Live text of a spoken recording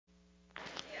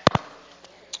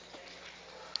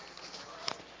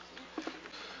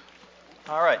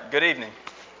All right, good evening.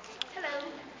 Hello.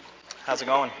 How's it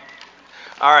going?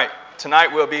 All right,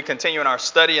 tonight we'll be continuing our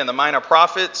study in the minor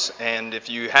prophets, and if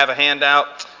you have a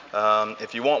handout,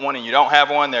 if you want one and you don't have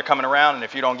one, they're coming around, and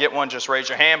if you don't get one, just raise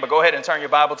your hand, but go ahead and turn your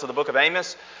Bible to the book of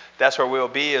Amos. That's where we'll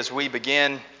be as we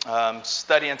begin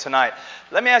studying tonight.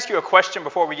 Let me ask you a question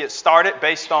before we get started.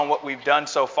 Based on what we've done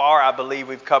so far, I believe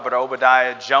we've covered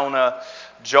Obadiah, Jonah,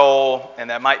 Joel, and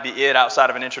that might be it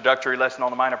outside of an introductory lesson on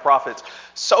the minor prophets.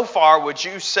 So far, would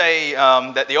you say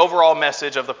that the overall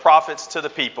message of the prophets to the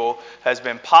people has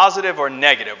been positive or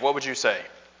negative? What would you say?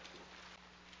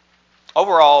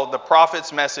 Overall, the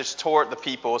prophet's message toward the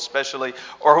people, especially,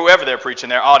 or whoever they're preaching,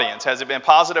 their audience, has it been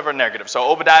positive or negative? So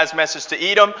Obadiah's message to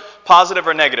Edom, positive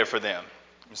or negative for them?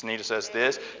 Ms. Nita says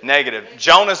this, negative.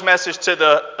 Jonah's message to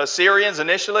the Assyrians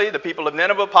initially, the people of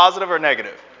Nineveh, positive or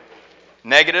negative?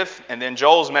 Negative. And then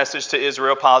Joel's message to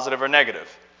Israel, positive or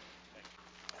negative?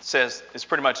 It says it's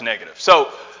pretty much negative. So,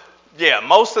 yeah,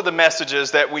 most of the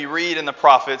messages that we read in the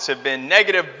prophets have been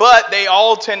negative, but they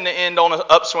all tend to end on an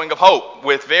upswing of hope,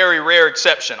 with very rare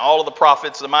exception. All of the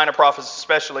prophets, the minor prophets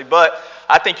especially, but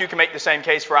I think you can make the same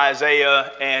case for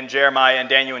Isaiah and Jeremiah and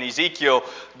Daniel and Ezekiel.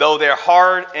 Though they're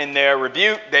hard in their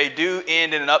rebuke, they do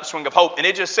end in an upswing of hope. And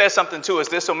it just says something to us.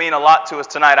 This will mean a lot to us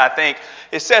tonight, I think.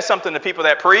 It says something to people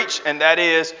that preach, and that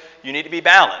is you need to be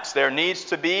balanced. There needs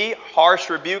to be harsh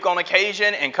rebuke on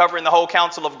occasion and covering the whole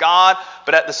counsel of God,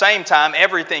 but at the same time,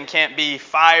 everything can't be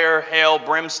fire, hell,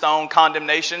 brimstone,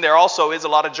 condemnation. There also is a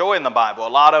lot of joy in the Bible, a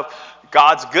lot of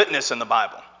God's goodness in the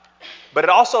Bible. But it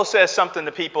also says something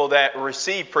to people that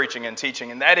receive preaching and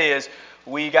teaching, and that is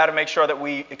we got to make sure that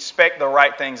we expect the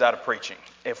right things out of preaching.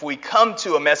 If we come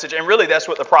to a message, and really that's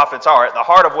what the prophets are, at the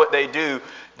heart of what they do,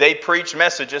 they preach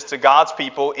messages to God's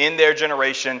people in their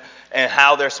generation and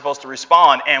how they're supposed to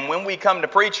respond. And when we come to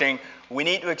preaching, we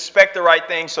need to expect the right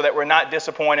things so that we're not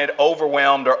disappointed,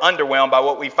 overwhelmed, or underwhelmed by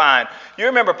what we find. You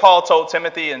remember Paul told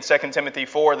Timothy in 2 Timothy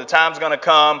 4, the time's going to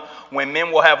come when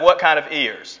men will have what kind of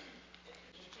ears?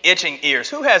 Itching ears.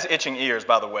 Who has itching ears,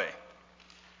 by the way?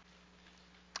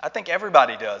 I think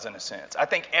everybody does, in a sense. I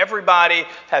think everybody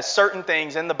has certain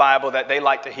things in the Bible that they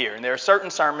like to hear. And there are certain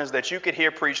sermons that you could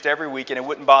hear preached every week and it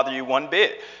wouldn't bother you one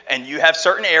bit. And you have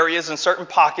certain areas and certain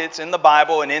pockets in the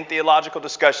Bible and in theological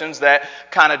discussions that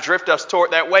kind of drift us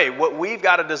toward that way. What we've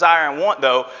got to desire and want,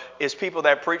 though, is people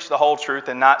that preach the whole truth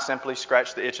and not simply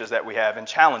scratch the itches that we have and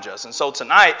challenge us. And so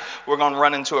tonight, we're going to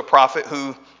run into a prophet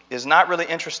who is not really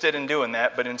interested in doing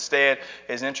that, but instead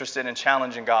is interested in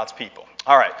challenging God's people.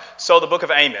 All right, so the book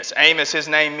of Amos. Amos, his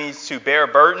name means to bear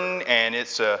burden, and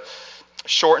it's a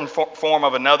shortened form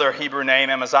of another Hebrew name,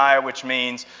 Amaziah, which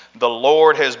means the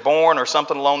Lord has borne, or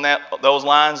something along those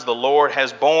lines. The Lord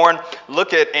has borne.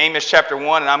 Look at Amos chapter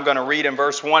 1, and I'm going to read in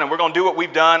verse 1, and we're going to do what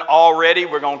we've done already.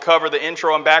 We're going to cover the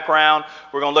intro and background.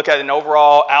 We're going to look at an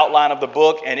overall outline of the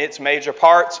book and its major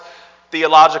parts,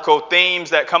 theological themes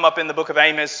that come up in the book of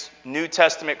Amos, New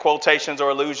Testament quotations or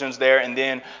allusions there, and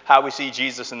then how we see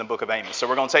Jesus in the book of Amos. So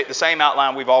we're going to take the same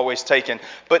outline we've always taken.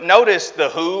 But notice the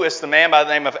who. It's the man by the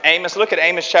name of Amos. Look at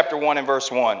Amos chapter 1 and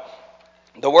verse 1.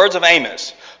 The words of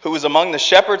Amos, who was among the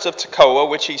shepherds of Tekoa,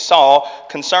 which he saw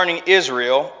concerning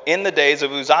Israel in the days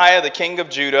of Uzziah, the king of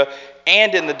Judah,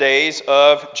 and in the days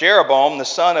of Jeroboam, the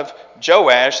son of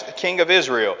Joash, the king of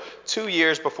Israel, 2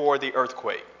 years before the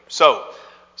earthquake. So,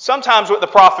 sometimes with the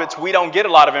prophets, we don't get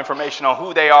a lot of information on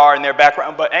who they are and their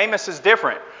background, but Amos is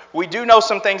different. We do know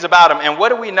some things about him. And what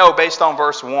do we know based on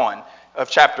verse 1 of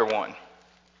chapter 1,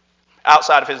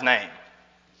 outside of his name?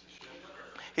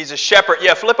 He's a shepherd.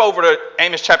 Yeah, flip over to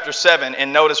Amos chapter 7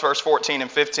 and notice verse 14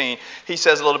 and 15. He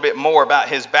says a little bit more about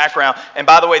his background. And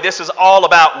by the way, this is all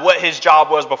about what his job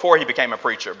was before he became a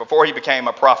preacher, before he became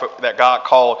a prophet that God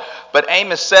called. But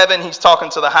Amos 7, he's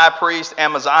talking to the high priest,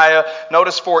 Amaziah.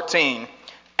 Notice 14.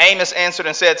 Amos answered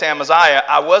and said to Amaziah,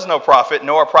 I was no prophet,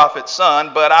 nor a prophet's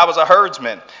son, but I was a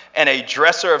herdsman and a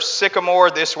dresser of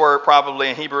sycamore. This word probably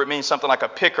in Hebrew, it means something like a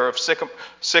picker of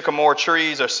sycamore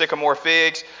trees or sycamore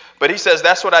figs. But he says,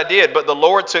 that's what I did. But the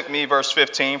Lord took me, verse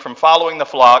 15, from following the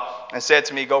flock and said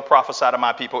to me, go prophesy to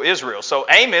my people Israel. So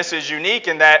Amos is unique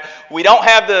in that we don't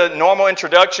have the normal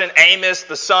introduction, Amos,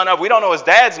 the son of. We don't know his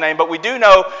dad's name, but we do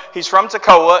know he's from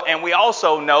Tekoa. And we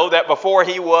also know that before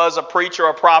he was a preacher or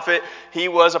a prophet, he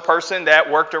was a person that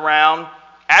worked around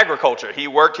agriculture. He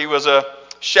was a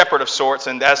shepherd of sorts,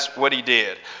 and that's what he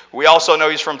did. We also know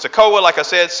he's from Tekoa, like I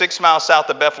said, 6 miles south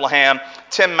of Bethlehem,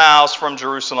 10 miles from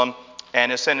Jerusalem.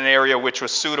 And it's in an area which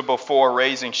was suitable for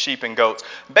raising sheep and goats.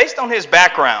 Based on his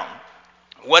background,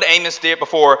 what Amos did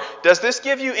before, does this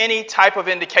give you any type of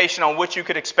indication on what you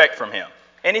could expect from him?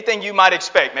 Anything you might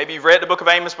expect. Maybe you've read the book of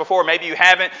Amos before, maybe you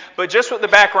haven't, but just with the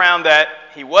background that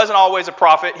he wasn't always a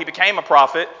prophet, he became a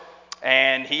prophet,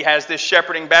 and he has this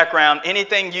shepherding background.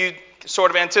 Anything you sort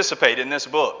of anticipate in this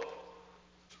book?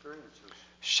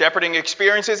 Shepherding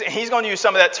experiences, and he's going to use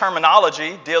some of that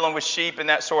terminology, dealing with sheep and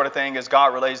that sort of thing as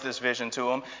God relays this vision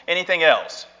to him. Anything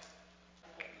else?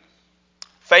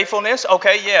 Faithfulness,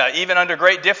 okay, yeah, even under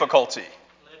great difficulty.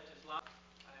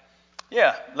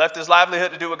 Yeah, left his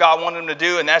livelihood to do what God wanted him to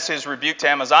do, and that's his rebuke to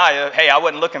Amaziah. Hey, I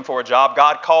wasn't looking for a job.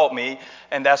 God called me,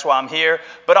 and that's why I'm here.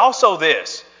 But also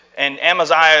this, and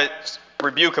Amaziah's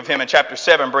rebuke of him in chapter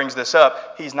 7 brings this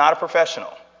up. He's not a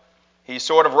professional. He's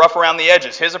sort of rough around the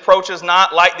edges. His approach is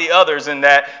not like the others in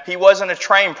that he wasn't a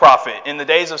trained prophet. In the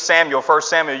days of Samuel, 1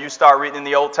 Samuel, you start reading in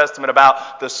the Old Testament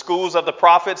about the schools of the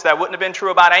prophets. That wouldn't have been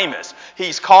true about Amos.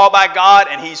 He's called by God,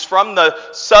 and he's from the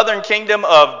southern kingdom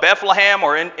of Bethlehem,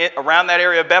 or around that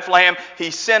area of Bethlehem.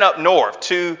 He's sent up north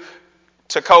to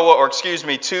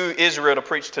Israel to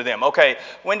preach to them. Okay,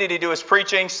 when did he do his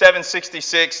preaching?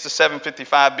 766 to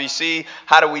 755 BC.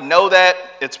 How do we know that?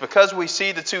 It's because we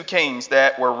see the two kings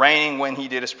that were reigning when he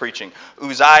did his preaching,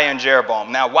 Uzziah and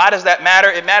Jeroboam. Now, why does that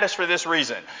matter? It matters for this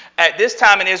reason. At this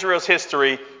time in Israel's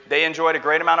history, they enjoyed a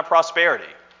great amount of prosperity.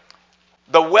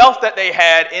 The wealth that they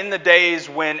had in the days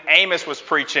when Amos was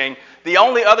preaching, the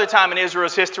only other time in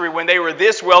Israel's history when they were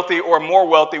this wealthy or more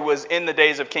wealthy was in the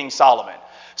days of King Solomon.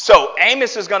 So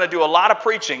Amos is going to do a lot of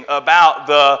preaching about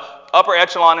the upper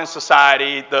echelon in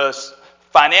society, the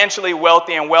financially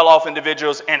wealthy and well-off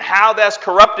individuals, and how that's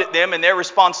corrupted them in their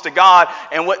response to God,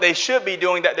 and what they should be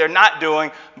doing that they're not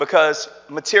doing because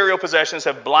material possessions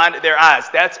have blinded their eyes.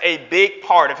 That's a big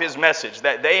part of his message,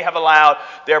 that they have allowed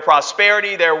their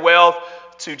prosperity, their wealth,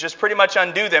 to just pretty much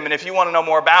undo them. And if you want to know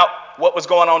more about what was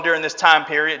going on during this time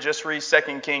period, just read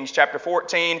 2 Kings chapter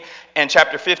 14 and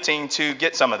chapter 15 to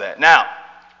get some of that. Now,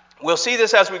 we'll see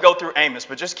this as we go through Amos,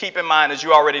 but just keep in mind, as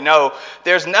you already know,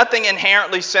 there's nothing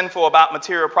inherently sinful about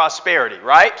material prosperity,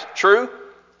 right? True?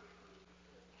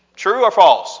 True or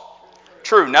false?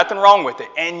 True. Nothing wrong with it.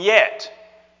 And yet,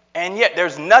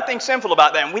 there's nothing sinful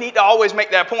about that. And we need to always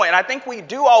make that point. And I think we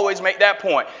do always make that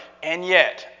point. And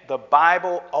yet, the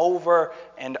Bible over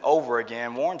and over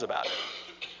again warns about it.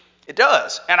 It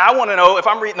does. And I want to know, if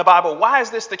I'm reading the Bible, why is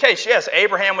this the case? Yes,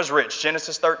 Abraham was rich,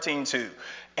 Genesis 13:2.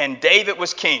 And David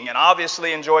was king and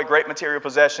obviously enjoyed great material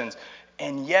possessions.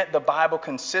 And yet the Bible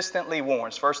consistently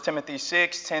warns, 1 Timothy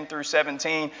 6, 10 through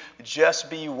 17, just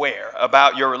beware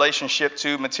about your relationship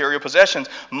to material possessions.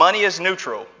 Money is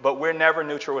neutral, but we're never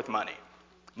neutral with money.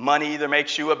 Money either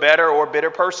makes you a better or bitter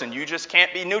person. You just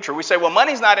can't be neutral. We say, well,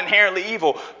 money's not inherently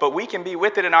evil, but we can be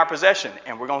with it in our possession.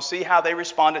 And we're going to see how they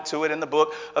responded to it in the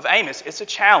book of Amos. It's a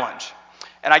challenge.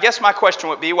 And I guess my question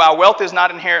would be, while wealth is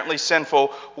not inherently sinful,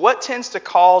 what tends to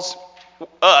cause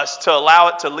us to allow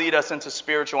it to lead us into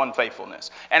spiritual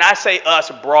unfaithfulness? And I say us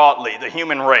broadly, the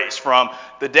human race, from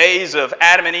the days of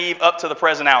Adam and Eve up to the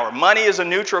present hour. Money is a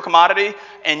neutral commodity,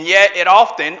 and yet it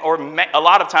often, or a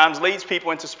lot of times, leads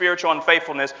people into spiritual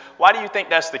unfaithfulness. Why do you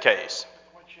think that's the case?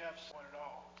 Once you have some, you want it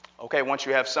all. Okay, once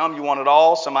you have some, you want it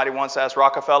all. Somebody once asked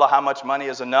Rockefeller how much money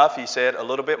is enough. He said a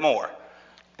little bit more.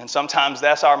 And sometimes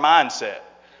that's our mindset.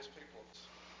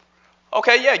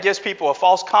 Okay, yeah, it gives people a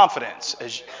false confidence.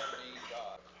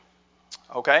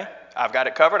 Okay, I've got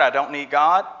it covered. I don't need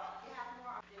God.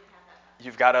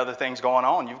 You've got other things going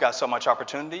on. You've got so much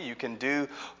opportunity. You can do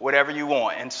whatever you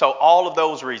want. And so all of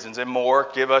those reasons and more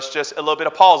give us just a little bit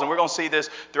of pause. And we're going to see this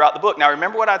throughout the book. Now,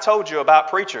 remember what I told you about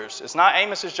preachers. It's not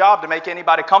Amos's job to make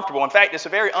anybody comfortable. In fact, it's a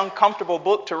very uncomfortable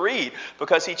book to read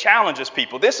because he challenges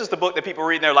people. This is the book that people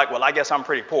read and they're like, well, I guess I'm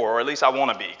pretty poor, or at least I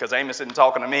want to be, because Amos isn't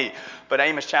talking to me. But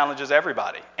Amos challenges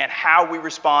everybody and how we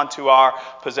respond to our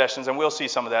possessions. And we'll see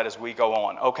some of that as we go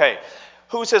on. Okay.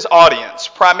 Who's his audience?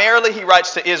 Primarily, he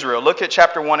writes to Israel. Look at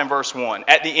chapter 1 and verse 1.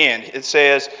 At the end, it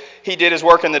says, he did his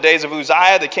work in the days of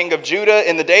Uzziah, the king of Judah,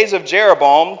 in the days of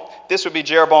Jeroboam. This would be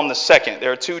Jeroboam the second.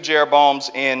 There are two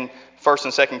Jeroboams in 1st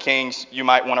and 2nd Kings. You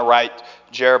might want to write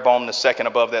Jeroboam the second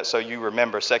above that so you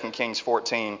remember 2 Kings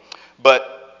 14.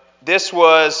 But this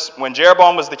was when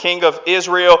Jeroboam was the king of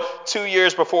Israel 2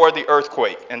 years before the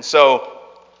earthquake. And so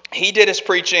he did his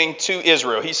preaching to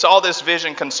Israel. He saw this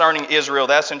vision concerning Israel.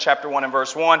 That's in chapter 1 and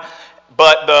verse 1.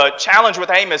 But the challenge with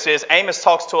Amos is Amos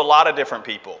talks to a lot of different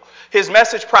people. His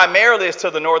message primarily is to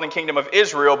the northern kingdom of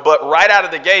Israel, but right out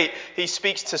of the gate, he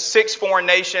speaks to 6 foreign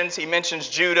nations. He mentions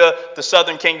Judah, the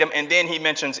southern kingdom, and then he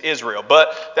mentions Israel.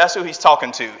 But that's who he's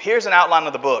talking to. Here's an outline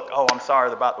of the book. Oh, I'm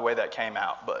sorry about the way that came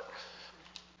out, but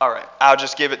all right, I'll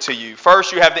just give it to you.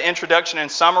 First, you have the introduction and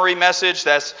summary message.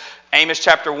 That's Amos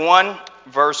chapter 1,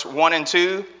 verse 1 and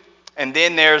 2. And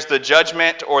then there's the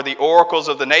judgment or the oracles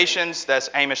of the nations. That's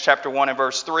Amos chapter 1 and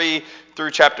verse 3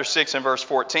 through chapter 6 and verse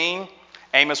 14.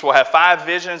 Amos will have 5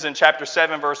 visions in chapter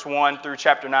 7 verse 1 through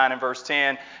chapter 9 and verse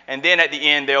 10. And then at the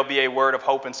end there'll be a word of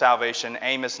hope and salvation,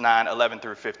 Amos 9, 11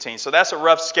 through 15. So that's a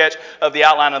rough sketch of the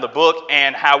outline of the book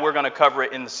and how we're going to cover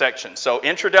it in the section. So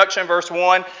introduction, verse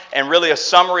 1, and really a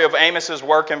summary of Amos's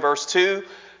work in verse 2.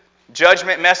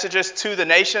 Judgment messages to the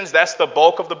nations, that's the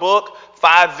bulk of the book.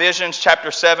 5 visions,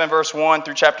 chapter 7 verse 1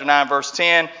 through chapter 9 verse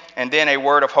 10. And then a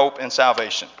word of hope and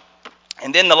salvation.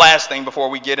 And then the last thing before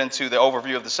we get into the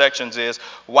overview of the sections is,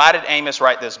 why did Amos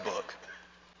write this book?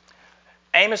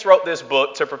 Amos wrote this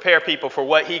book to prepare people for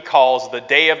what he calls the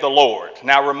day of the Lord.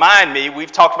 Now remind me,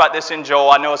 we've talked about this in Joel,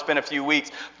 I know it's been a few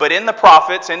weeks, but in the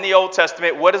prophets, in the Old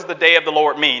Testament, what does the day of the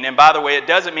Lord mean? And by the way, it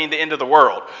doesn't mean the end of the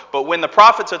world. But when the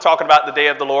prophets are talking about the day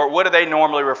of the Lord, what are they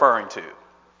normally referring to?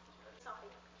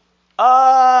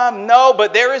 No,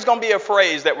 but there is going to be a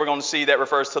phrase that we're going to see that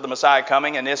refers to the Messiah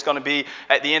coming, and it's going to be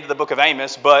at the end of the book of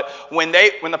Amos. But when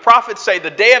the prophets say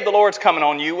the day of the Lord's coming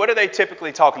on you, what are they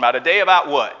typically talking about? A day about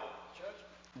what?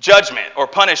 Judgment or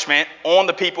punishment on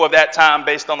the people of that time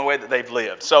based on the way that they've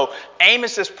lived. So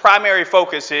Amos's primary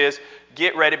focus is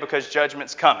get ready because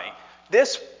judgment's coming.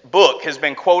 This book has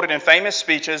been quoted in famous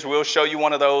speeches. We'll show you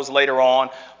one of those later on.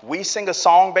 We sing a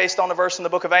song based on the verse in the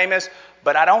book of Amos,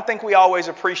 but I don't think we always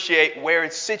appreciate where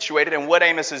it's situated and what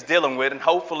Amos is dealing with, and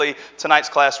hopefully tonight's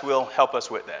class will help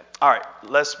us with that. All right,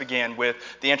 let's begin with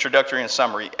the introductory and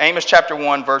summary. Amos chapter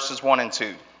 1, verses 1 and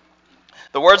 2.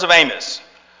 The words of Amos,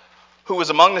 who was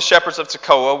among the shepherds of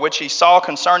Tekoa, which he saw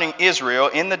concerning Israel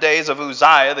in the days of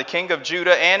Uzziah, the king of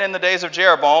Judah, and in the days of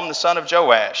Jeroboam, the son of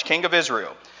Joash, king of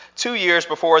Israel, 2 years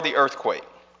before the earthquake.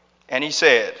 And he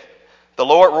said, the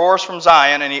Lord roars from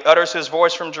Zion, and he utters his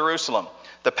voice from Jerusalem.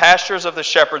 The pastures of the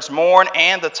shepherds mourn,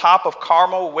 and the top of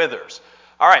Carmel withers.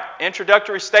 All right,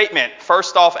 introductory statement.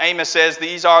 First off, Amos says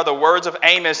these are the words of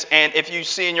Amos, and if you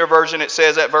see in your version, it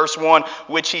says at verse 1,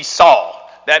 which he saw.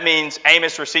 That means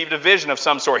Amos received a vision of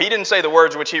some sort. He didn't say the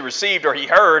words which he received or he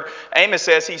heard. Amos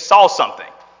says he saw something.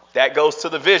 That goes to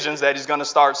the visions that he's going to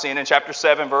start seeing in chapter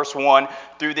 7, verse 1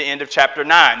 through the end of chapter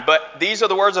 9. But these are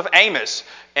the words of Amos,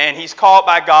 and he's called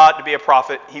by God to be a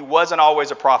prophet. He wasn't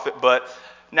always a prophet, but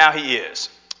now he is.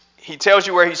 He tells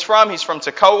you where he's from. He's from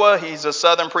Tekoa. He's a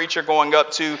southern preacher going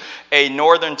up to a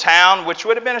northern town, which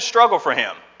would have been a struggle for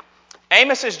him.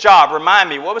 Amos's job, remind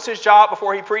me, what was his job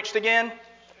before he preached again?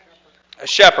 A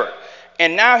shepherd.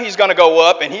 And now he's going to go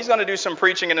up and he's going to do some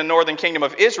preaching in the northern kingdom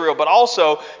of Israel, but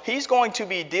also he's going to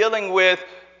be dealing with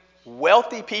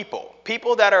wealthy people,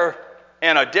 people that are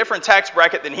in a different tax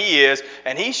bracket than he is,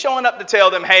 and he's showing up to tell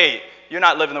them, hey, you're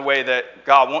not living the way that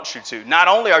God wants you to. Not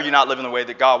only are you not living the way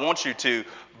that God wants you to,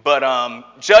 but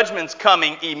judgment's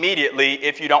coming immediately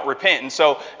if you don't repent. And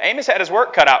so Amos had his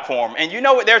work cut out for him. And you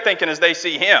know what they're thinking as they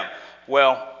see him?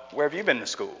 Well, where have you been to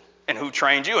school? And who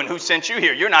trained you? And who sent you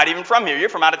here? You're not even from here. You're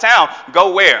from out of town.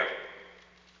 Go where?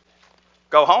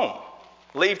 Go home.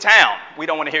 Leave town. We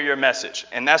don't want to hear your message.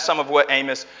 And that's some of what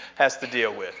Amos has to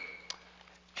deal with.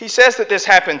 He says that this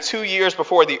happened 2 years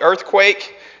before the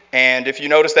earthquake. And if you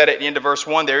notice that at the end of verse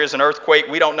 1, there is an earthquake.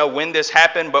 We don't know when this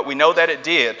happened, but we know that it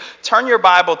did. Turn your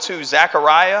Bible to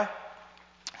Zechariah.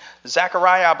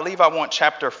 Zechariah, I believe I want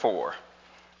chapter 4.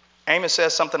 Amos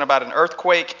says something about an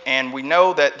earthquake, and we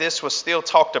know that this was still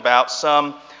talked about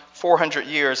some 400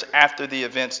 years after the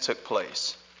events took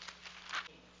place.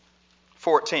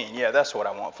 14, yeah, that's what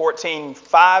I want.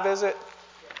 14:5, is it?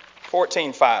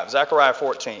 14:5, Zechariah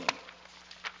 14.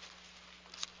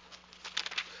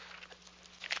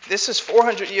 This is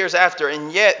 400 years after,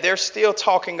 and yet they're still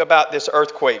talking about this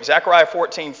earthquake. Zechariah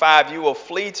 14:5, you will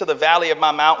flee to the valley of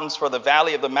my mountains, for the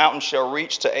valley of the mountains shall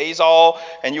reach to Azal,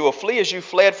 and you will flee as you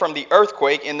fled from the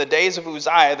earthquake in the days of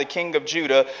Uzziah, the king of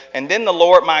Judah, and then the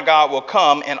Lord my God will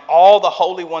come, and all the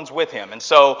holy ones with him. And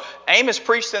so Amos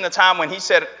preached in the time when he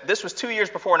said this was 2 years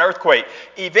before an earthquake.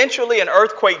 Eventually an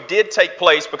earthquake did take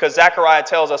place because Zechariah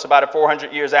tells us about it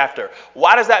 400 years after.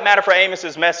 Why does that matter for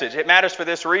Amos's message? It matters for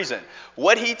this reason.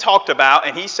 What he talked about,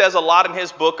 and he says a lot in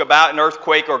his book about an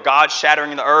earthquake or God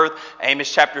shattering the earth,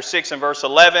 Amos chapter 6 and verse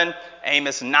 11,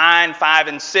 Amos 9, 5,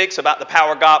 and 6 about the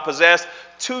power God possessed.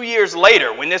 2 years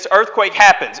later, when this earthquake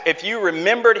happens, if you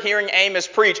remembered hearing Amos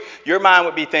preach, your mind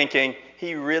would be thinking,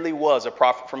 he really was a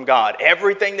prophet from God.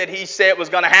 Everything that he said was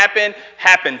going to happen,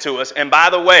 happened to us. And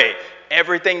by the way,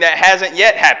 everything that hasn't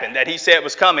yet happened that he said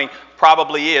was coming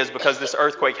probably is, because this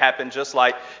earthquake happened just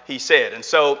like he said. And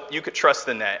so you could trust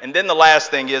in that. And then the last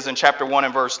thing is in chapter 1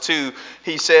 and verse 2,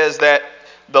 he says that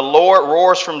the Lord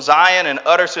roars from Zion and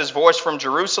utters his voice from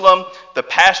Jerusalem. The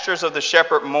pastures of the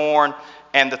shepherd mourn,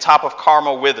 and the top of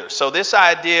Carmel withers. So this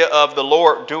idea of the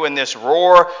Lord doing this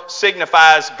roar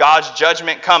signifies God's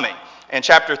judgment coming. In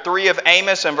chapter 3 of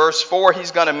Amos and verse 4,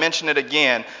 he's going to mention it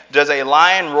again. Does a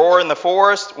lion roar in the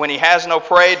forest when he has no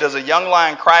prey? Does a young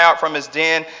lion cry out from his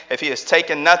den if he has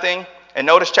taken nothing? And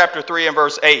notice chapter 3 and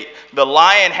verse 8. The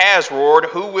lion has roared,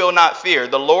 who will not fear?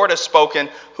 The Lord has spoken,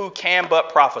 who can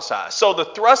but prophesy? So the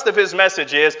thrust of his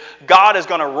message is God is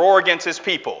going to roar against his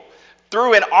people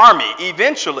through an army.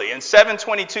 Eventually, in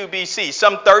 722 BC,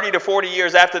 some 30 to 40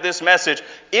 years after this message,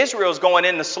 Israel's going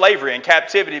into slavery and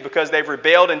captivity because they've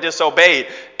rebelled and disobeyed.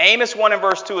 Amos 1 and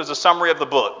verse 2 is a summary of the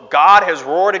book. God has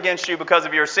roared against you because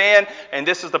of your sin, and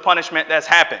this is the punishment that's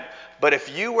happened. But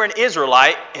if you were an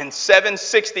Israelite in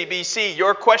 760 BC,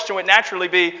 your question would naturally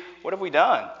be, what have we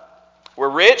done?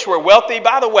 We're rich, we're wealthy.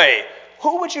 By the way,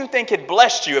 who would you think had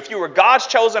blessed you if you were God's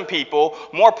chosen people,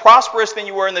 more prosperous than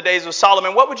you were in the days of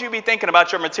Solomon? What would you be thinking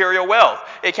about your material wealth?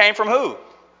 It came from who?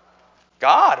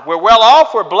 God. We're well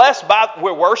off. We're blessed.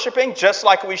 We're worshiping just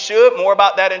like we should. More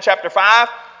about that in chapter 5.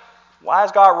 Why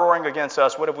is God roaring against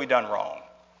us? What have we done wrong?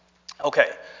 Okay,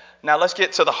 now let's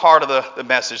get to the heart of the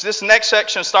message. This next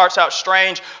section starts out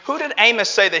strange. Who did Amos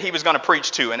say that he was going to preach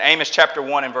to in Amos chapter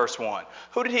 1 and verse 1?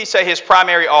 Who did he say his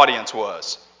primary audience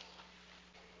was?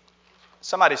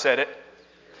 Somebody said it.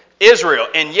 Israel.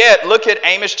 And yet, look at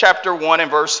Amos chapter 1 and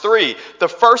verse 3. The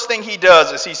first thing he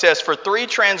does is he says, for 3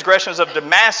 transgressions of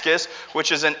Damascus,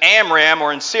 which is in Amram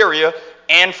or in Syria,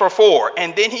 and for 4.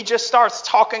 And then he just starts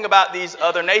talking about these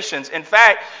other nations. In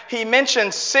fact, he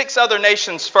mentions 6 other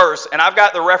nations first, and I've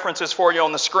got the references for you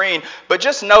on the screen, but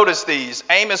just notice these.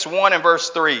 Amos 1 and verse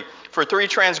 3, for 3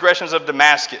 transgressions of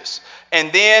Damascus.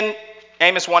 And then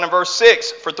Amos 1 and verse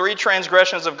 6, for 3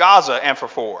 transgressions of Gaza, and for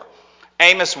 4.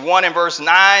 Amos 1 and verse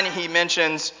 9, he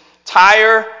mentions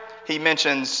Tyre, he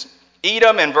mentions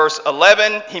Edom in verse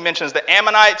 11, he mentions the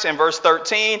Ammonites in verse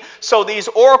 13. So these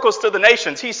oracles to the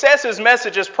nations, he says his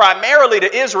message is primarily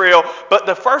to Israel, but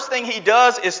the first thing he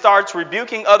does is starts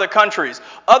rebuking other countries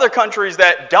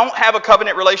that don't have a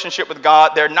covenant relationship with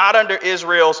God. They're not under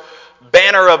Israel's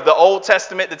banner of the Old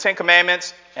Testament, the 10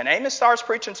 Commandments, and Amos starts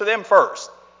preaching to them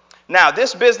first. Now,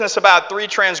 this business about 3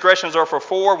 transgressions or for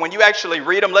 4, when you actually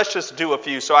read them, let's just do a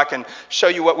few so I can show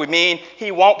you what we mean.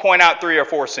 He won't point out 3 or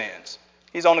 4 sins.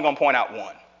 He's only going to point out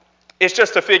 1. It's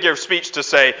just a figure of speech to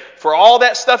say, for all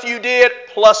that stuff you did,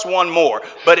 plus 1 more.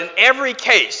 But in every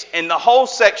case, in the whole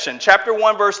section, chapter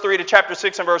 1, verse 3 to chapter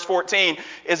 6 and verse 14,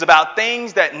 is about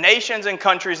things that nations and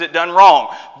countries had done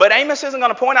wrong. But Amos isn't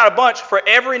going to point out a bunch for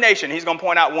every nation. He's going to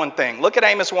point out one thing. Look at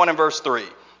Amos 1 and verse 3.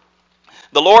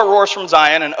 The Lord roars from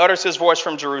Zion and utters his voice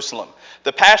from Jerusalem.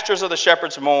 The pastures of the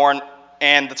shepherds mourn,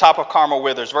 and the top of Carmel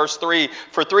withers. Verse 3,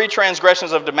 for 3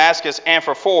 transgressions of Damascus, and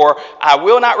for 4, I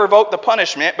will not revoke the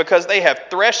punishment, because they have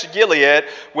threshed Gilead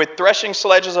with threshing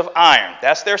sledges of iron.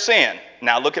 That's their sin.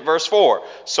 Now look at verse 4.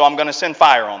 So I'm going to send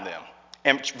fire on them.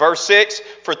 And verse 6,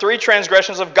 for 3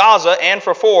 transgressions of Gaza, and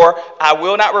for 4, I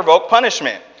will not revoke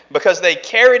punishment, because they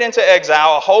carried into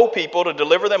exile a whole people to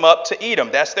deliver them up to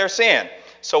Edom. That's their sin.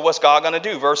 So what's God going to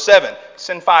do? Verse 7,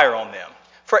 send fire on them.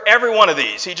 For every one of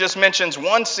these, he just mentions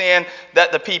one sin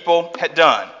that the people had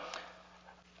done.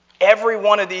 Every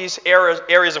one of these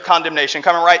areas of condemnation,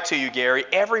 coming right to you, Gary,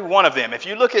 every one of them. If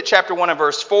you look at chapter 1 and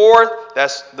verse 4,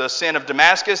 that's the sin of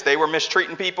Damascus. They were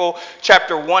mistreating people.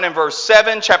 Chapter 1 and verse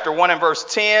 7, chapter 1 and verse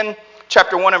 10,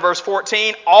 chapter 1 and verse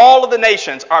 14, all of the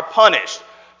nations are punished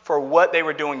for what they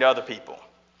were doing to other people.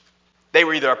 They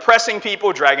were either oppressing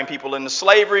people, dragging people into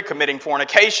slavery, committing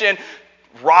fornication,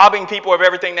 robbing people of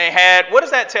everything they had. What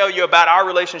does that tell you about our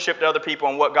relationship to other people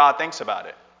and what God thinks about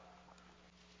it?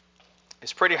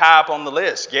 It's pretty high up on the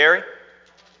list. Gary?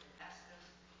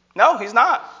 No, he's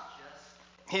not.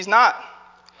 He's not.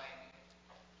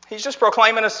 He's just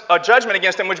proclaiming a judgment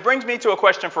against them, which brings me to a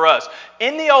question for us.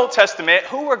 In the Old Testament,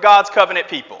 who were God's covenant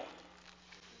people?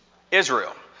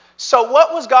 Israel. So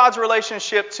what was God's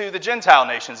relationship to the Gentile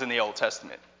nations in the Old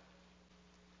Testament?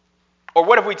 Or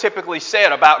what have we typically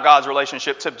said about God's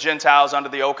relationship to Gentiles under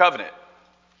the Old Covenant?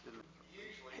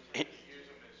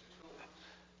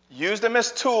 Used them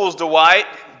as tools, Dwight.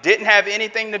 Didn't have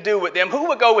anything to do with them. Who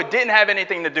would go with didn't have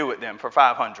anything to do with them for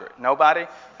 500? Nobody?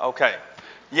 Okay.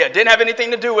 Yeah, didn't have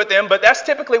anything to do with them, but that's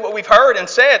typically what we've heard and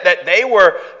said, that they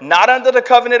were not under the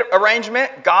covenant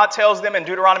arrangement. God tells them in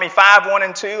Deuteronomy 5, 1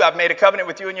 and 2, I've made a covenant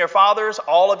with you and your fathers,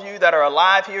 all of you that are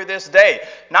alive here this day.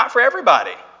 Not for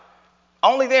everybody.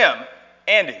 Only them.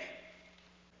 Andy.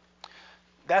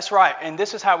 That's right, and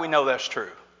this is how we know that's true.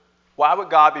 Why would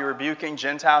God be rebuking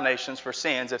Gentile nations for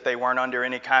sins if they weren't under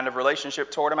any kind of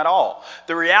relationship toward him at all?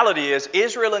 The reality is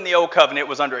Israel in the Old Covenant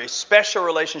was under a special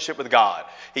relationship with God.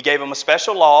 He gave them a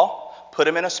special law. put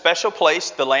him in a special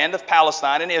place, the land of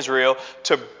Palestine and Israel,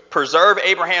 to preserve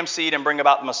Abraham's seed and bring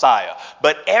about the Messiah.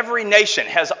 But every nation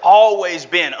has always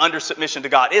been under submission to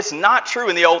God. It's not true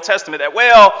in the Old Testament that,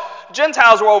 well,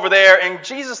 Gentiles were over there and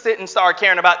Jesus didn't start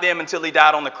caring about them until he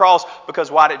died on the cross, because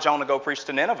why did Jonah go preach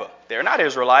to Nineveh? They're not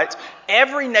Israelites.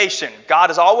 Every nation,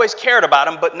 God has always cared about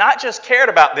them, but not just cared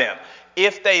about them.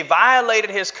 If they violated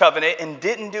his covenant and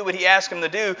didn't do what he asked them to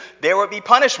do, there would be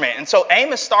punishment. And so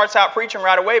Amos starts out preaching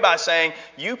right away by saying,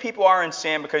 you people are in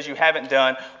sin because you haven't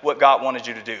done what God wanted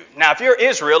you to do. Now, if you're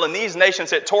Israel and these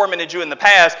nations that tormented you in the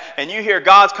past and you hear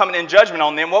God's coming in judgment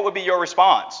on them, what would be your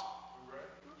response?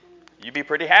 You'd be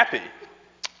pretty happy.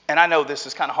 And I know this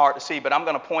is kind of hard to see, but I'm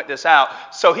going to point this out.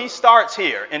 So he starts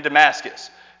here in Damascus,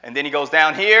 and then he goes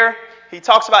down here. He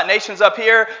talks about nations up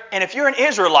here, and if you're an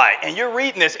Israelite and you're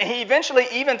reading this, and he eventually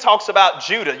even talks about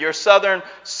Judah, your southern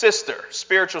sister,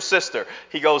 spiritual sister.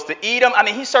 He goes to Edom. I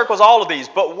mean, he circles all of these,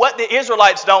 but what the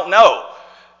Israelites don't know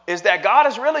is that God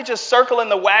is really just circling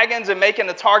the wagons and making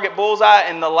the target bullseye,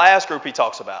 and the last group he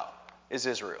talks about is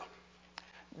Israel.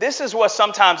 This is what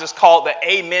sometimes is called the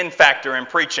amen factor in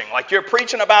preaching. Like you're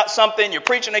preaching about something, you're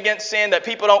preaching against sin that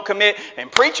people don't commit, and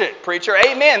preach it, preacher,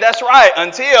 amen, that's right,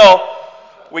 until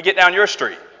we get down your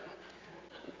street.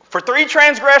 For 3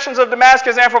 transgressions of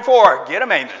Damascus and for 4, get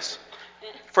them, Amos.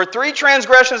 For 3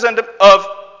 transgressions of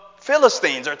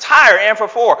Philistines or Tyre and for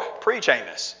 4, preach,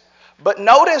 Amos. But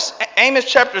notice Amos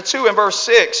chapter 2 and verse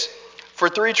 6, for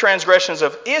 3 transgressions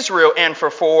of Israel and for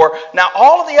 4. Now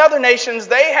all of the other nations,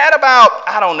 they had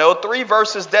about, 3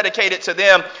 verses dedicated to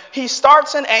them. He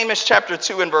starts in Amos chapter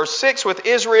 2 and verse 6 with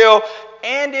Israel,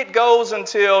 and it goes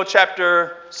until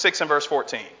chapter 6 and verse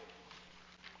 14.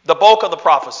 The bulk of the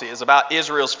prophecy is about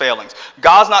Israel's failings.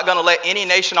 God's not going to let any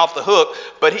nation off the hook,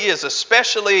 but he is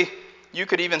especially, you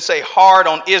could even say, hard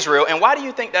on Israel. And why do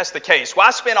you think that's the case? Why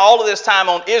spend all of this time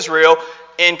on Israel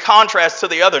in contrast to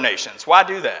the other nations? Why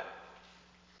do that?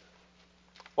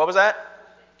 What was that?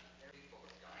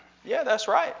 Yeah, that's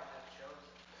right.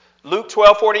 Luke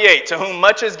 12:48, to whom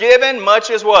much is given,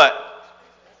 much is what?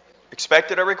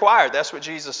 Expected or required. That's what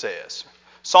Jesus says.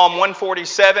 Psalm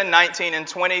 147, 19 and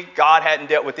 20, God hadn't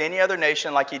dealt with any other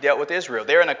nation like he dealt with Israel.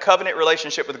 They're in a covenant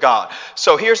relationship with God.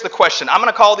 So here's the question. I'm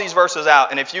going to call these verses out,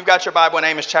 and if you've got your Bible in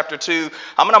Amos chapter 2,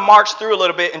 I'm going to march through a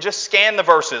little bit and just scan the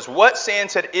verses. What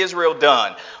sins had Israel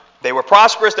done? They were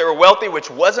prosperous, they were wealthy, which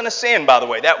wasn't a sin, by the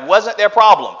way. That wasn't their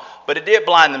problem, but it did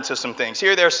blind them to some things.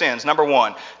 Here are their sins. Number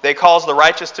 1, they caused the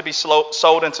righteous to be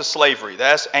sold into slavery.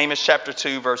 That's Amos chapter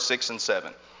 2, verse 6 and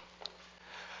 7.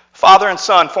 Father and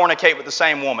son fornicate with the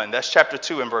same woman. That's chapter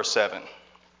 2 and verse 7.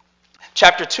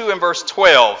 Chapter 2 and verse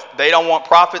 12, they don't want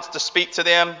prophets to speak to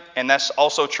them, and that's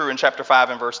also true in chapter 5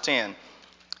 and verse 10.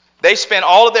 They spend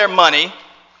all of their money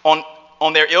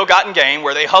on their ill-gotten gain,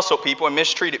 where they hustled people and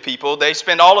mistreated people. They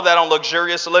spend all of that on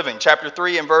luxurious living. Chapter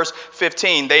 3 and verse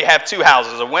 15, they have 2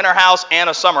 houses, a winter house and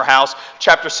a summer house.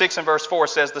 Chapter 6 and verse 4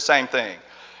 says the same thing.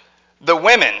 The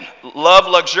women love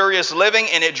luxurious living,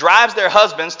 and it drives their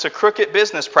husbands to crooked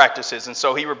business practices. And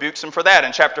so he rebukes them for that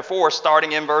in chapter 4,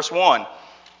 starting in verse 1.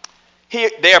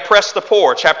 They oppress the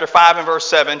poor, chapter 5 and verse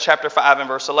 7, chapter 5 and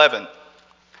verse 11.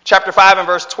 Chapter 5 and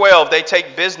verse 12, they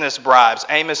take business bribes.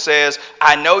 Amos says,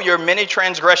 I know your many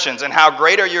transgressions and how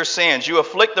great are your sins. You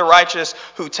afflict the righteous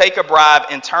who take a bribe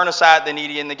and turn aside the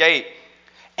needy in the gate.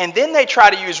 And then they try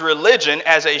to use religion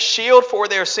as a shield for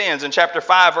their sins. In chapter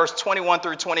 5, verse 21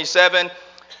 through 27,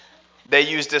 they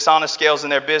use dishonest scales in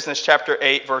their business. Chapter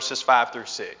 8, verses 5 through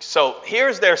 6. So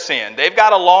here's their sin. They've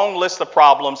got a long list of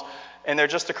problems, and they're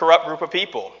just a corrupt group of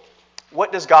people.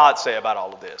 What does God say about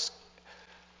all of this?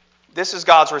 This is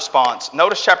God's response.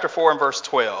 Notice chapter 4 and verse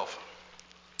 12.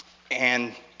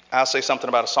 And I'll say something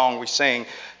about a song we sing.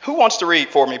 Who wants to read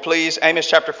for me, please? Amos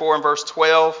chapter 4 and verse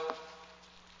 12.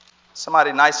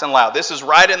 Somebody nice and loud. This is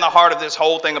right in the heart of this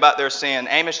whole thing about their sin.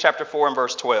 Amos chapter 4 and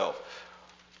verse 12.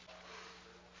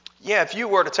 Yeah, if you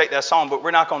were to take that song, but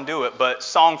we're not going to do it. But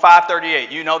song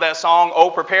 538, you know that song? Oh,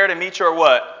 prepare to meet your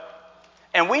what?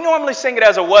 And we normally sing it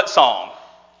as a what song?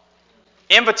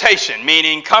 Invitation,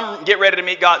 meaning come get ready to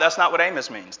meet God. That's not what Amos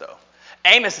means, though.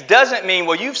 Amos doesn't mean,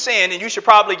 well, you've sinned and you should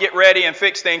probably get ready and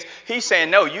fix things. He's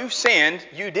saying, no, you've sinned,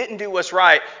 you didn't do what's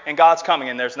right, and God's coming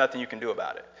and there's nothing you can do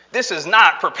about it. This is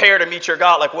not prepare to meet your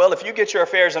God. Like, well, if you get your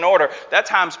affairs in order, that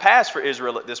time's past for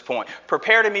Israel at this point.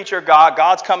 Prepare to meet your God.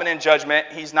 God's coming in judgment.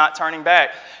 He's not turning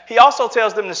back. He also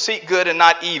tells them to seek good and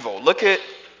not evil. Look at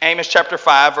Amos chapter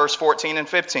 5, verse 14 and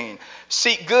 15.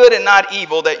 Seek good and not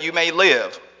evil that you may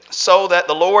live, so that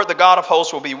the Lord, the God of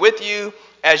hosts, will be with you,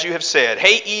 as you have said.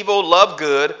 Hate evil, love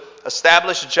good,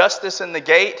 establish justice in the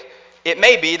gate, It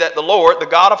may be that the Lord, the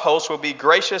God of hosts, will be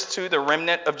gracious to the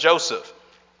remnant of Joseph.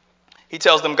 He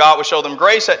tells them God will show them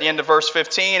grace at the end of verse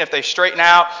 15 if they straighten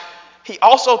out. He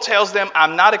also tells them,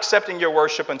 I'm not accepting your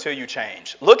worship until you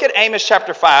change. Look at Amos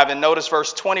chapter 5 and notice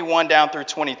verse 21 down through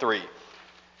 23.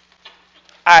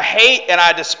 I hate and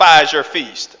I despise your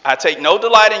feast. I take no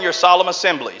delight in your solemn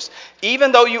assemblies.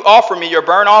 Even though you offer me your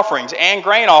burnt offerings and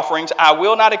grain offerings, I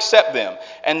will not accept them.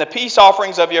 And the peace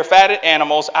offerings of your fatted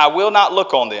animals, I will not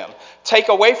look on them. Take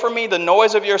away from me the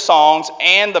noise of your songs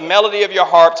and the melody of your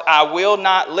harps, I will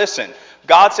not listen.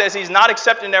 God says he's not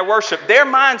accepting their worship. Their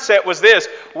mindset was this: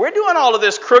 we're doing all of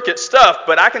this crooked stuff,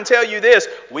 but I can tell you this,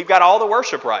 we've got all the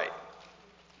worship right.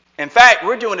 In fact,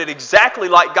 we're doing it exactly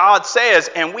like God says,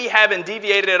 and we haven't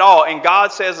deviated at all. And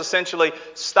God says essentially,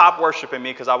 stop worshiping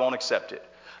me because I won't accept it.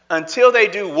 Until they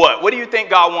do what? What do you think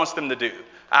God wants them to do?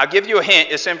 I'll give you a hint.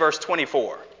 It's in verse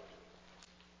 24.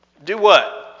 Do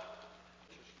what?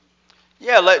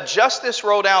 Yeah, let justice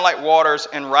roll down like waters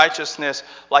and righteousness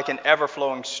like an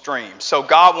ever-flowing stream. So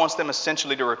God wants them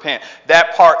essentially to repent.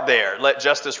 That part there, let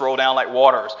justice roll down like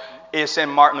waters, is in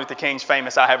Martin Luther King's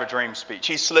famous I Have a Dream speech.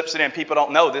 He slips it in. People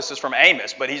don't know this is from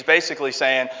Amos, but he's basically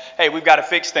saying, hey, we've got to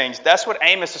fix things. That's what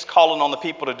Amos is calling on the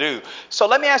people to do. So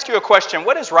let me ask you a question.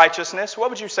 What is righteousness?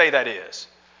 What would you say that is?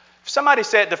 If somebody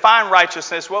said, define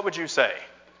righteousness, what would you say?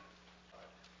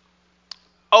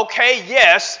 Okay,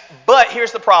 yes, but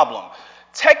here's the problem.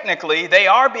 Technically, they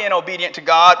are being obedient to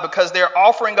God because they're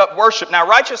offering up worship. Now,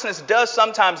 righteousness does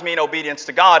sometimes mean obedience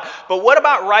to God, but what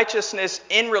about righteousness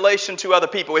in relation to other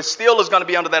people? It still is going to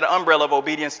be under that umbrella of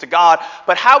obedience to God,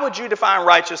 but how would you define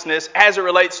righteousness as it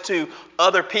relates to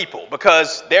other people?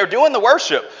 Because they're doing the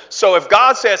worship. So if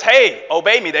God says, hey,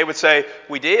 obey me, they would say,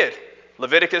 we did.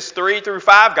 Leviticus 3 through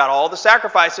 5 got all the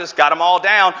sacrifices, got them all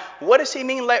down. What does he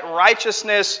mean, let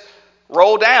righteousness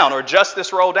roll down or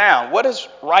justice roll down? What does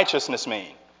righteousness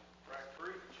mean?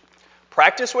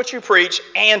 Practice what you preach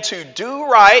and to do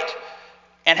right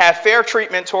and have fair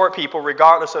treatment toward people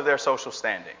regardless of their social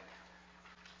standing.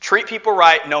 Treat people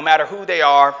right no matter who they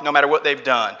are, no matter what they've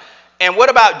done. And what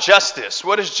about justice?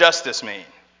 What does justice mean?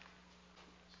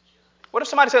 What if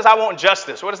somebody says, I want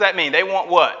justice? What does that mean? They want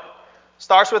what?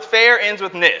 Starts with fair, ends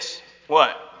with ness.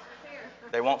 What? Fair.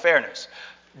 They want fairness.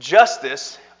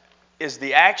 Justice is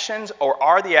the actions or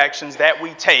are the actions that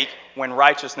we take when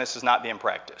righteousness is not being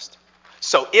practiced.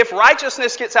 So if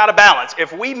righteousness gets out of balance,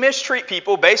 if we mistreat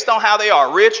people based on how they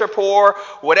are, rich or poor,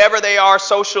 whatever they are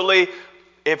socially,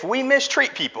 if we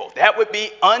mistreat people, that would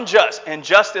be unjust. And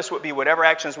justice would be whatever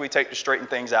actions we take to straighten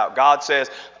things out. God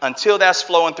says, until that's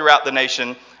flowing throughout the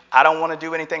nation, I don't want to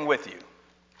do anything with you.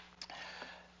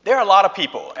 There are a lot of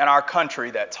people in our country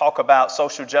that talk about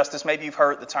social justice. Maybe you've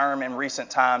heard the term in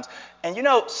recent times. And you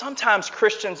know, sometimes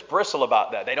Christians bristle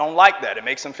about that. They don't like that. It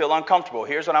makes them feel uncomfortable.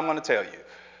 Here's what I'm going to tell you.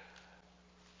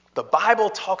 The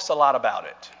Bible talks a lot about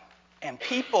it. And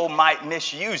people might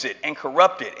misuse it and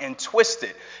corrupt it and twist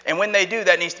it. And when they do,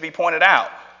 that needs to be pointed out.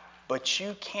 But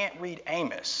you can't read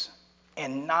Amos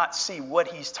and not see what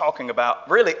he's talking about.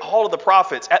 Really, all of the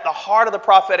prophets, at the heart of the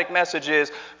prophetic message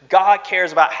is God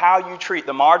cares about how you treat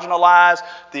the marginalized,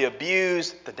 the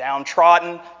abused, the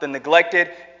downtrodden, the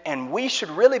neglected. And we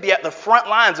should really be at the front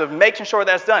lines of making sure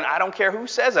that's done. I don't care who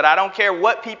says it. I don't care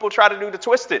what people try to do to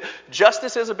twist it.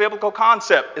 Justice is a biblical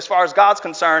concept as far as God's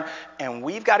concerned, and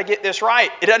we've got to get this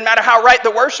right. It doesn't matter how right the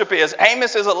worship is.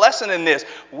 Amos is a lesson in this.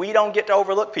 We don't get to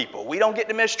overlook people. We don't get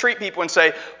to mistreat people and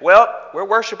say, well, we're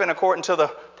worshiping according to the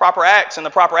proper acts and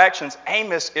the proper actions.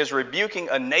 Amos is rebuking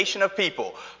a nation of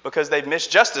people because they've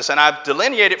missed justice. And I've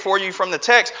delineated for you from the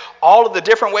text all of the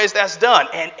different ways that's done.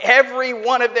 And every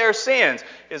one of their sins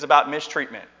is about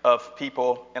mistreatment of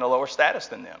people in a lower status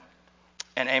than them.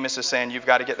 And Amos is saying you've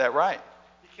got to get that right.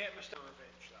 You can't mistake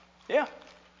revenge, though. Yeah.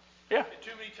 Yeah.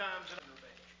 Too many times in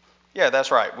revenge. Yeah, that's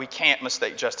right. We can't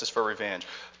mistake justice for revenge.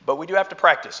 But we do have to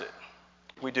practice it.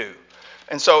 We do.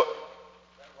 And so,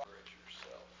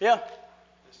 yeah.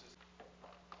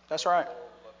 That's right.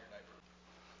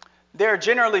 There are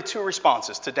generally two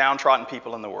responses to downtrodden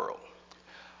people in the world.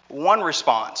 One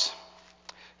response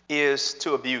is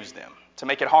to abuse them, to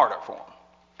make it harder for them.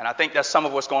 And I think that's some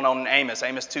of what's going on in Amos.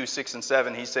 Amos 2, 6, and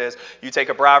 7, he says, you take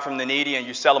a bribe from the needy and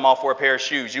you sell them off for a pair of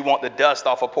shoes. You want the dust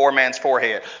off a poor man's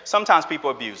forehead. Sometimes people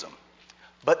abuse them.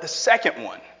 But the second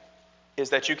one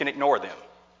is that you can ignore them.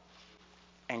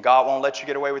 And God won't let you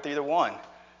get away with either one.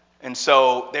 And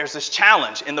so there's this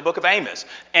challenge in the book of Amos.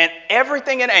 And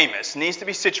everything in Amos needs to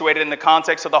be situated in the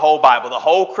context of the whole Bible. The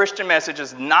whole Christian message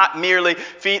is not merely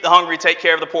feed the hungry, take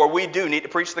care of the poor. We do need to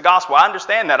preach the gospel. I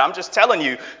understand that. I'm just telling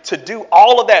you, to do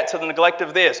all of that to the neglect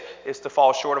of this is to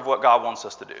fall short of what God wants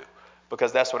us to do.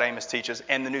 because that's what Amos teaches,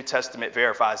 and the New Testament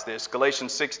verifies this.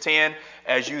 Galatians 6:10,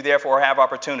 as you therefore have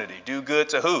opportunity, do good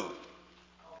to who?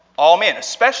 All men,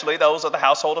 especially those of the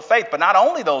household of faith, but not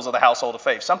only those of the household of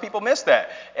faith. Some people miss that.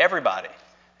 Everybody.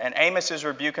 And Amos is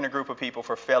rebuking a group of people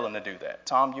for failing to do that.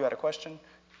 Tom, you had a question?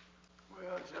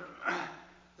 Well,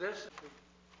 this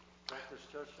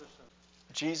Baptist church system.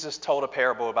 Jesus told a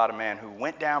parable about a man who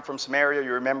went down from Samaria,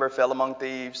 you remember, fell among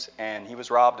thieves, and he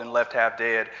was robbed and left half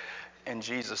dead. And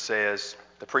Jesus says,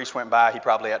 the priest went by, he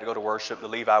probably had to go to worship. The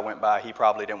Levi went by, he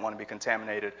probably didn't want to be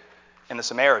contaminated. And the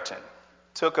Samaritan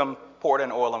took him, poured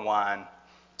in oil and wine,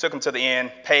 took him to the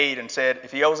inn, paid, and said,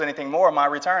 if he owes anything more in my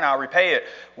return, I'll repay it.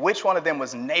 Which one of them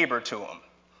was neighbor to him?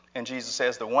 And Jesus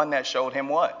says, the one that showed him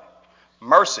what?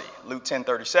 Mercy, Luke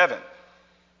 10:37.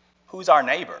 Who's our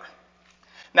neighbor?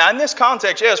 Now, in this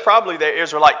context, yes, probably their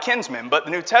Israelite kinsmen, but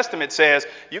the New Testament says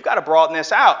you've got to broaden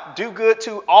this out. Do good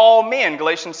to all men,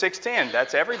 Galatians 6:10.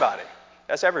 That's everybody.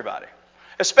 That's everybody.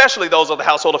 Especially those of the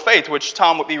household of faith, which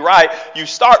Tom would be right. You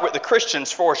start with the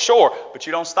Christians for sure, but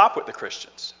you don't stop with the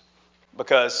Christians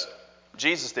because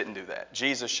Jesus didn't do that.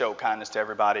 Jesus showed kindness to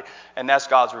everybody, and that's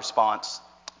God's response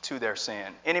to their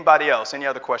sin. Anybody else? Any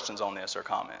other questions on this or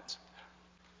comments?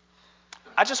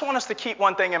 I just want us to keep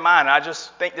one thing in mind. I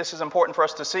just think this is important for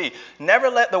us to see. Never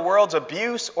let the world's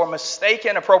abuse or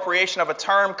mistaken appropriation of a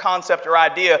term, concept, or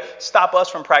idea stop us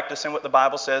from practicing what the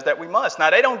Bible says that we must.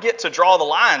 Now, they don't get to draw the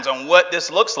lines on what this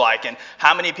looks like and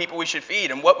how many people we should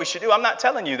feed and what we should do. I'm not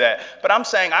telling you that. But I'm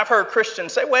saying I've heard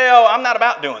Christians say, well, I'm not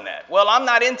about doing that. Well, I'm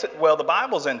not into it. Well, the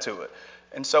Bible's into it.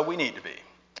 And so we need to be.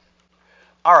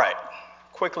 All right.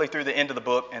 Quickly through the end of the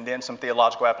book and then some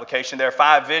theological application. There are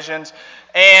 5 visions.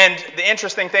 And the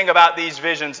interesting thing about these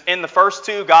visions, in the first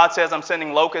 2, God says, I'm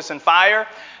sending locusts and fire.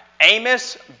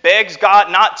 Amos begs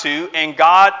God not to, and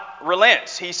God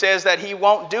relents. He says that he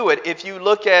won't do it. If you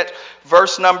look at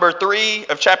verse number 3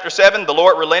 of chapter 7, the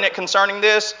Lord relented concerning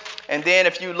this. And then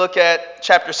if you look at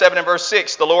chapter 7 and verse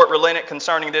 6, the Lord relented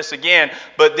concerning this again.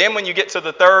 But then when you get to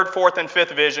the 3rd, 4th, and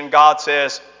 5th vision, God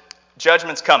says,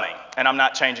 judgment's coming, and I'm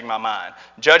not changing my mind.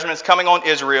 Judgment's coming on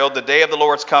Israel. The day of the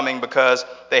Lord's coming because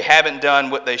they haven't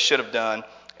done what they should have done,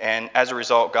 and as a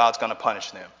result, God's going to punish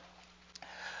them.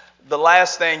 The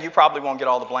last thing, you probably won't get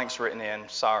all the blanks written in.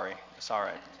 Sorry. It's all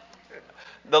right.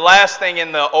 The last thing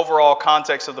in the overall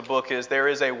context of the book is there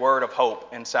is a word of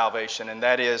hope in salvation, and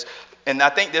that is, and I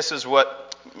think this is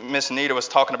what Miss Nita was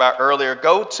talking about earlier.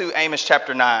 Go to Amos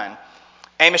chapter 9.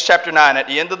 Amos chapter 9, at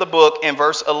the end of the book, in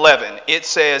verse 11, it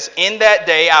says, in that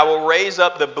day I will raise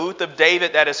up the booth of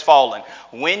David that is fallen.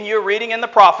 When you're reading in the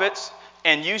prophets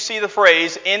and you see the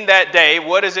phrase, in that day,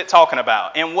 what is it talking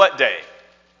about? In what day?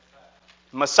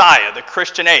 Messiah, the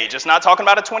Christian age. It's not talking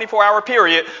about a 24-hour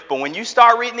period, but when you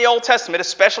start reading the Old Testament,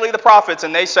 especially the prophets,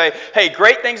 and they say, hey,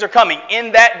 great things are coming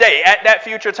in that day, at that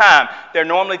future time, they're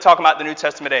normally talking about the New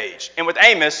Testament age. And with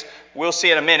Amos, we'll see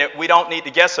in a minute, we don't need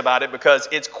to guess about it because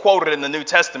it's quoted in the New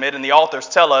Testament, and the authors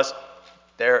tell us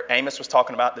Amos was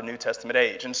talking about the New Testament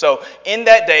age. And so in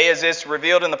that day, as it's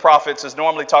revealed in the prophets, is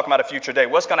normally talking about a future day.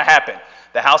 What's going to happen?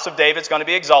 The house of David is going to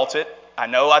be exalted. I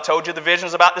know I told you the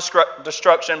visions about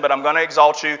destruction, but I'm going to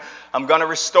exalt you. I'm going to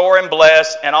restore and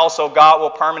bless, and also God will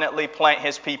permanently plant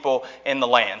his people in the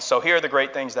land. So here are the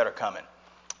great things that are coming.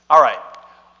 All right.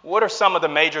 What are some of the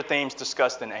major themes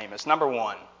discussed in Amos? Number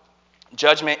 1,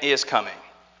 judgment is coming.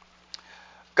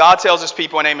 God tells his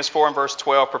people in Amos 4 and verse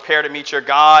 12, prepare to meet your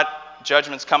God.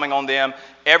 Judgment's coming on them.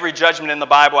 Every judgment in the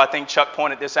Bible, I think Chuck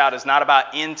pointed this out, is not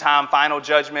about end-time final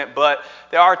judgment, but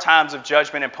there are times of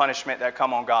judgment and punishment that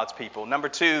come on God's people. Number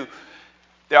 2,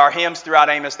 there are hymns throughout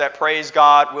Amos that praise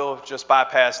God. We'll just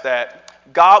bypass that.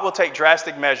 God will take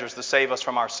drastic measures to save us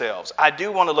from ourselves. I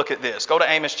do want to look at this. Go to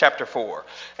Amos chapter 4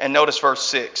 and notice verse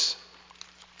 6.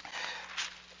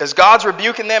 As God's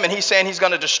rebuking them and he's saying he's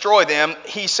going to destroy them,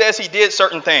 he says he did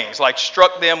certain things, like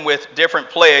struck them with different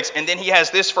plagues. And then he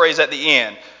has this phrase at the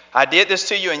end, I did this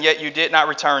to you and yet you did not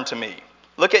return to me.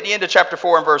 Look at the end of chapter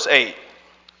 4 and verse 8.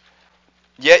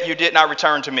 Yet you did not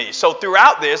return to me. So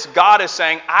throughout this, God is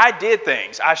saying, I did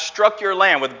things. I struck your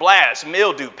land with blast,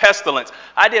 mildew, pestilence.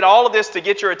 I did all of this to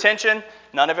get your attention.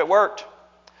 None of it worked.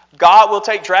 God will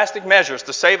take drastic measures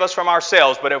to save us from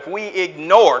ourselves, but if we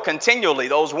ignore continually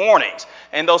those warnings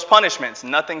and those punishments,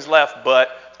 nothing's left but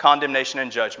condemnation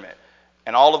and judgment.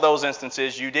 And all of those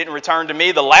instances, you didn't return to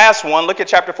me. The last one, look at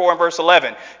chapter 4 and verse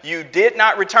 11. You did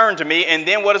not return to me, and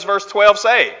then what does verse 12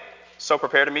 say? So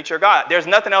prepare to meet your God. There's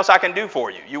nothing else I can do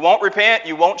for you. You won't repent,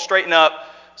 you won't straighten up,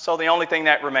 so the only thing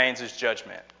that remains is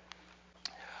judgment.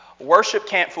 Worship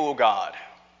can't fool God.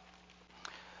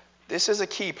 This is a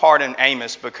key part in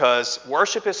Amos because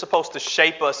worship is supposed to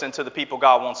shape us into the people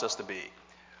God wants us to be.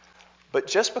 But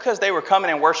just because they were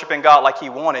coming and worshiping God like he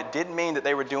wanted didn't mean that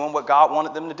they were doing what God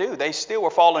wanted them to do. They still were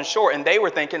falling short, and they were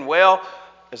thinking, well,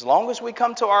 as long as we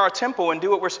come to our temple and do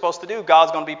what we're supposed to do,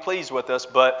 God's going to be pleased with us.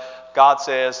 But God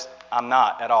says, I'm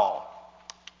not at all.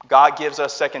 God gives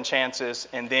us second chances,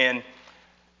 and then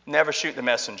never shoot the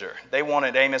messenger. They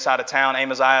wanted Amos out of town.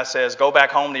 Amaziah says, go back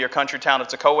home to your country town of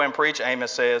Tekoa and preach.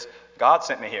 Amos says, God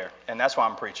sent me here, and that's why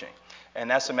I'm preaching. And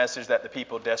that's the message that the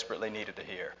people desperately needed to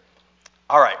hear.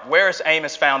 All right, where is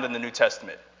Amos found in the New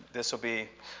Testament? This will be...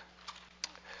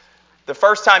 The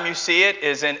first time you see it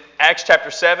is in Acts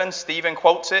chapter 7. Stephen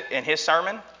quotes it in his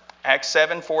sermon. Acts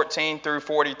 7, 14 through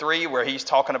 43, where he's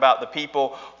talking about the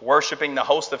people worshiping the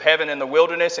host of heaven in the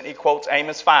wilderness, and he quotes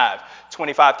Amos 5,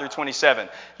 25 through 27.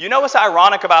 You know what's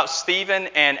ironic about Stephen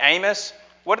and Amos?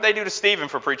 What did they do to Stephen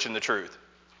for preaching the truth?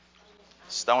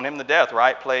 Stone him to death,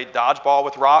 right? Played dodgeball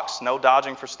with rocks, no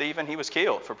dodging for Stephen. He was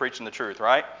killed for preaching the truth,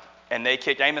 right? And they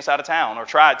kicked Amos out of town, or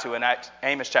tried to in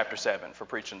Amos chapter 7 for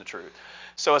preaching the truth.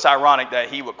 So it's ironic that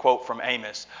he would quote from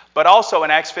Amos. But also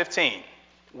in Acts 15,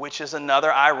 which is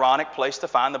another ironic place to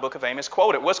find the book of Amos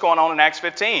quoted. What's going on in Acts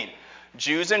 15?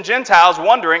 Jews and Gentiles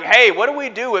wondering, hey, what do we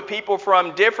do with people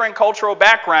from different cultural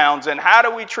backgrounds, and how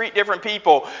do we treat different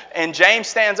people? And James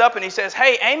stands up and he says,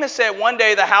 hey, Amos said one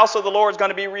day the house of the Lord is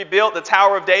going to be rebuilt, the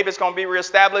Tower of David is going to be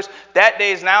reestablished. That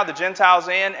day is now, the Gentiles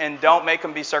in, and don't make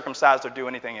them be circumcised or do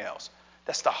anything else.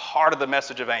 That's the heart of the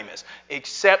message of Amos.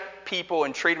 Accept people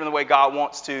and treat them the way God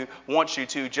wants you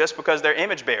to, just because they're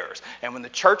image bearers. And when the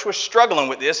church was struggling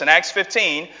with this in Acts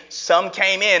 15, some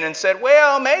came in and said,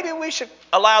 well, maybe we should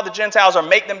allow the Gentiles or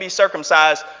make them be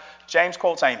circumcised. James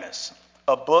quotes Amos,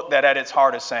 a book that at its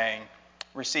heart is saying,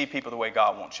 receive people the way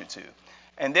God wants you to.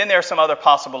 And then there are some other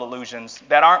possible allusions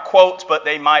that aren't quotes, but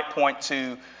they might point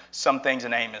to some things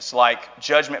in Amos, like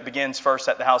judgment begins first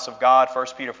at the house of God, 1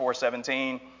 Peter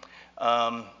 4:17.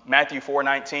 Matthew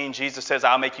 4:19, Jesus says,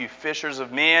 I'll make you fishers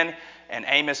of men. And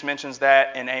Amos mentions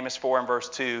that in Amos 4 and verse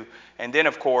 2. And then,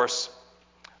 of course,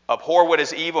 abhor what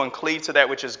is evil and cleave to that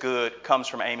which is good comes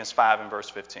from Amos 5 and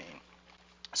verse 15.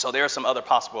 So there are some other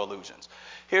possible allusions.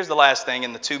 Here's the last thing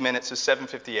in the 2 minutes is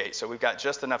 7:58. So we've got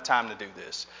just enough time to do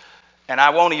this. And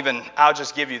I'll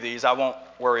just give you these. I won't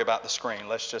worry about the screen.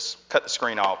 Let's just cut the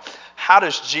screen off. How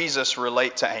does Jesus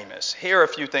relate to Amos? Here are a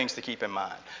few things to keep in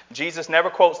mind. Jesus never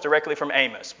quotes directly from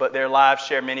Amos, but their lives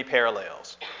share many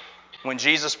parallels. When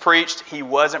Jesus preached, he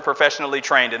wasn't professionally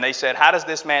trained. And they said, how does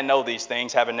this man know these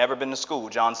things, having never been to school?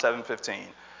 John 7:15.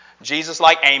 Jesus,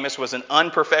 like Amos, was an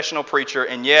unprofessional preacher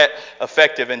and yet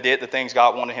effective and did the things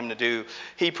God wanted him to do.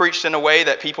 He preached in a way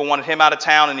that people wanted him out of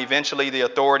town, and eventually the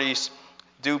authorities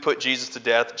do put Jesus to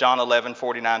death, John 11,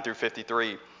 49 through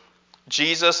 53.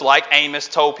 Jesus, like Amos,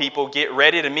 told people, get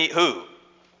ready to meet who?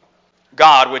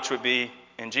 God, which would be,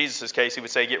 in Jesus' case, he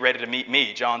would say, get ready to meet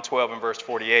me, John 12 and verse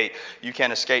 48. You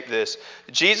can't escape this.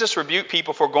 Jesus rebuked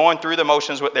people for going through the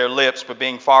motions with their lips, but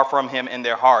being far from him in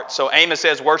their hearts. So Amos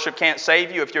says, worship can't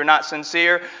save you if you're not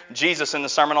sincere. Jesus in the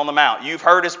Sermon on the Mount. You've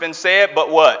heard it's been said,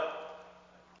 but what?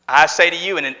 I say to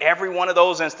you, and in every one of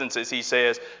those instances, he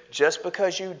says, just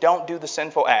because you don't do the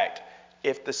sinful act,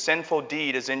 if the sinful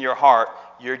deed is in your heart,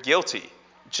 you're guilty.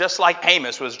 Just like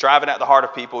Amos was driving at the heart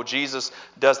of people, Jesus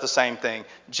does the same thing.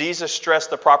 Jesus stressed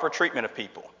the proper treatment of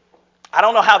people. I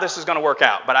don't know how this is going to work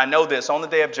out, but I know this. On the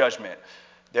day of judgment,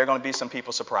 there are going to be some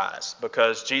people surprised,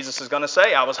 because Jesus is going to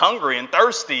say, I was hungry and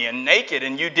thirsty and naked,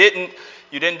 and you didn't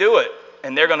do it.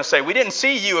 And they're going to say, we didn't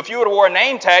see you. If you would have wore a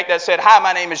name tag that said, hi,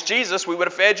 my name is Jesus, we would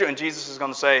have fed you. And Jesus is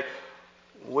going to say,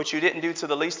 what you didn't do to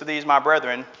the least of these, my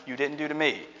brethren, you didn't do to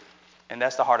me. And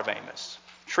that's the heart of Amos.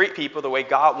 Treat people the way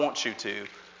God wants you to.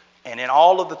 And in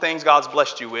all of the things God's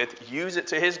blessed you with, use it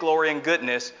to his glory and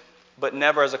goodness, but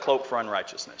never as a cloak for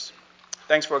unrighteousness.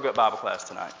 Thanks for a good Bible class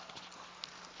tonight.